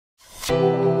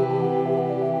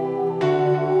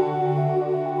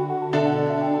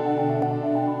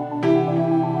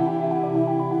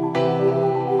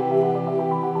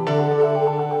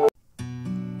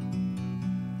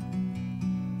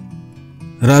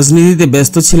রাজনীতিতে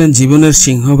ব্যস্ত ছিলেন জীবনের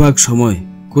সিংহভাগ সময়।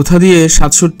 কোথা দিয়ে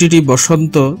 ৬৭টি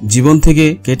বসন্ত জীবন থেকে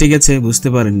কেটে গেছে বুঝতে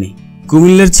পারেননি।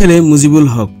 কুমিল্লার ছেলে মুজিবুল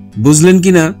হক বুঝলেন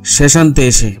কিনা শেষান্তে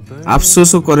এসে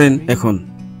আফসোসও করেন এখন।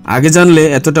 আগে জানলে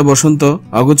এতটা বসন্ত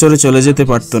অগোচরে চলে যেতে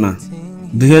পারত না।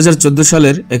 ২০১৪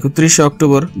 সালের ৩১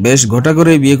 অক্টোবর বেশ ঘটা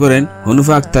করে বিয়ে করেন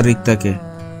হানুফা আক্তার রিক্তাকে।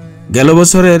 গেল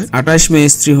বছরের ২৮ মে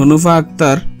স্ত্রী হানুফা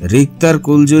আক্তার রিক্তার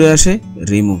কোল জুড়ে আসে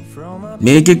রিমু।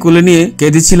 মেয়েকে কোলে নিয়ে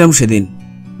কেঁদেছিলাম সেদিন।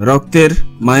 রক্তের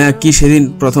মায়া কি সেদিন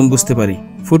প্রথম বুঝতে পারি।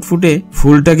 ফুটফুটে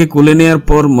ফুলটাকে কোলে নেয়ার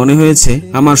পর মনে হয়েছে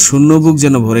আমার শূন্য বুক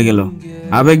যেন ভরে গেল।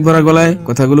 আবেগ ভরা গলায়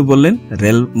কথাগুলো বললেন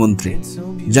রেল মন্ত্রী।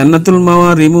 জান্নাতুল মাওয়া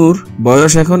রিমুর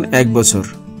বয়স এখন ১ বছর।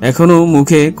 এখনো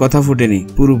মুখে কথা ফুটেনি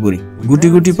পুরোপুরি। গুটি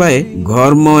গুটি পায়ে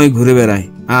ঘরময় ঘুরে বেড়ায়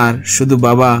আর শুধু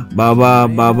বাবা বাবা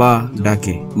বাবা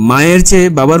ডাকে। মায়ের চেয়ে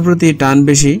বাবার প্রতি টান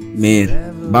বেশি মেয়ের।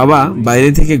 বাবা বাইরে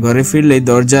থেকে ঘরে ফিরলেই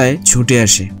দরজায় ছুটে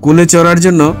আসে। কুলে চড়ার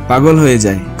জন্য পাগল হয়ে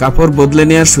যায়। কাপড় বদলে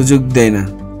নেওয়ার সুযোগ দেয় না।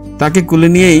 তাকে কুলে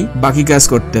নিয়েই বাকি কাজ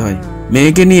করতে হয়।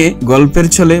 মেয়েকে নিয়ে গল্পের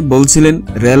ছলে বলছিলেন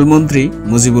রেলমন্ত্রী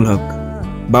মুজিবুল হক।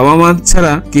 বাবা মা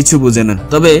ছাড়া কিছু বুঝে না,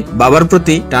 তবে বাবার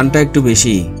প্রতি টানটা একটু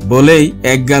বেশি বলেই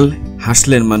একগাল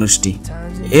হাসলেন মানুষটি।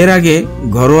 এর আগে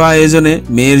ঘরোয়া আয়োজনে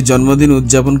মেয়ের জন্মদিন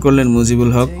উদযাপন করলেন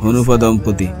মুজিবুল হক হানুফা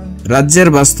দম্পতি। রাজ্যের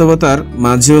বাস্তবতার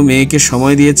মাঝেও মেয়েকে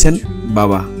সময় দিয়েছেন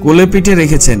বাবা। কোলে পিঠে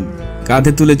রেখেছেন,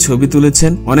 কাঁধে তুলে ছবি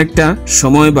তুলেছেন। অনেকটা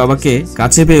সময় বাবাকে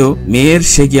কাছে পেয়েও মেয়ের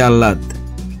সে কি আহ্লাদ।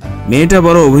 মেয়েটা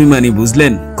বড় অভিমানী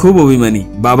বুঝলেন, খুব অভিমানী,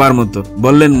 বাবার মতো,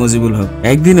 বললেন মুজিবুল হক।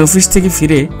 একদিন অফিস থেকে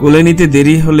ফিরে কোলে নিতে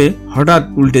দেরি হলে হঠাৎ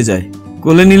উল্টে যায়।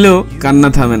 কোলে নিলেও কান্না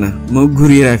থামে না, মুখ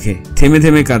ঘুরিয়ে রাখে, থেমে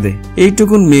থেমে কাঁদে।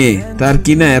 এইটুকুন মেয়ে, তার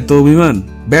কিনা এত অভিমান।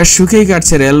 বেশ সুখেই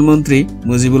কাটছে রেলমন্ত্রী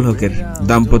মুজিবুল হকের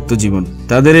দাম্পত্য জীবন।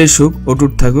 তাদের এই সুখ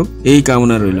অটুট থাকুক এই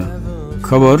কামনা রইল।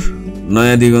 খবর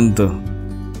নয়া দিগন্ত,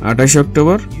 ২৮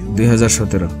 অক্টোবর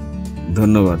 ২০১৭।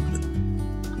 ধন্যবাদ।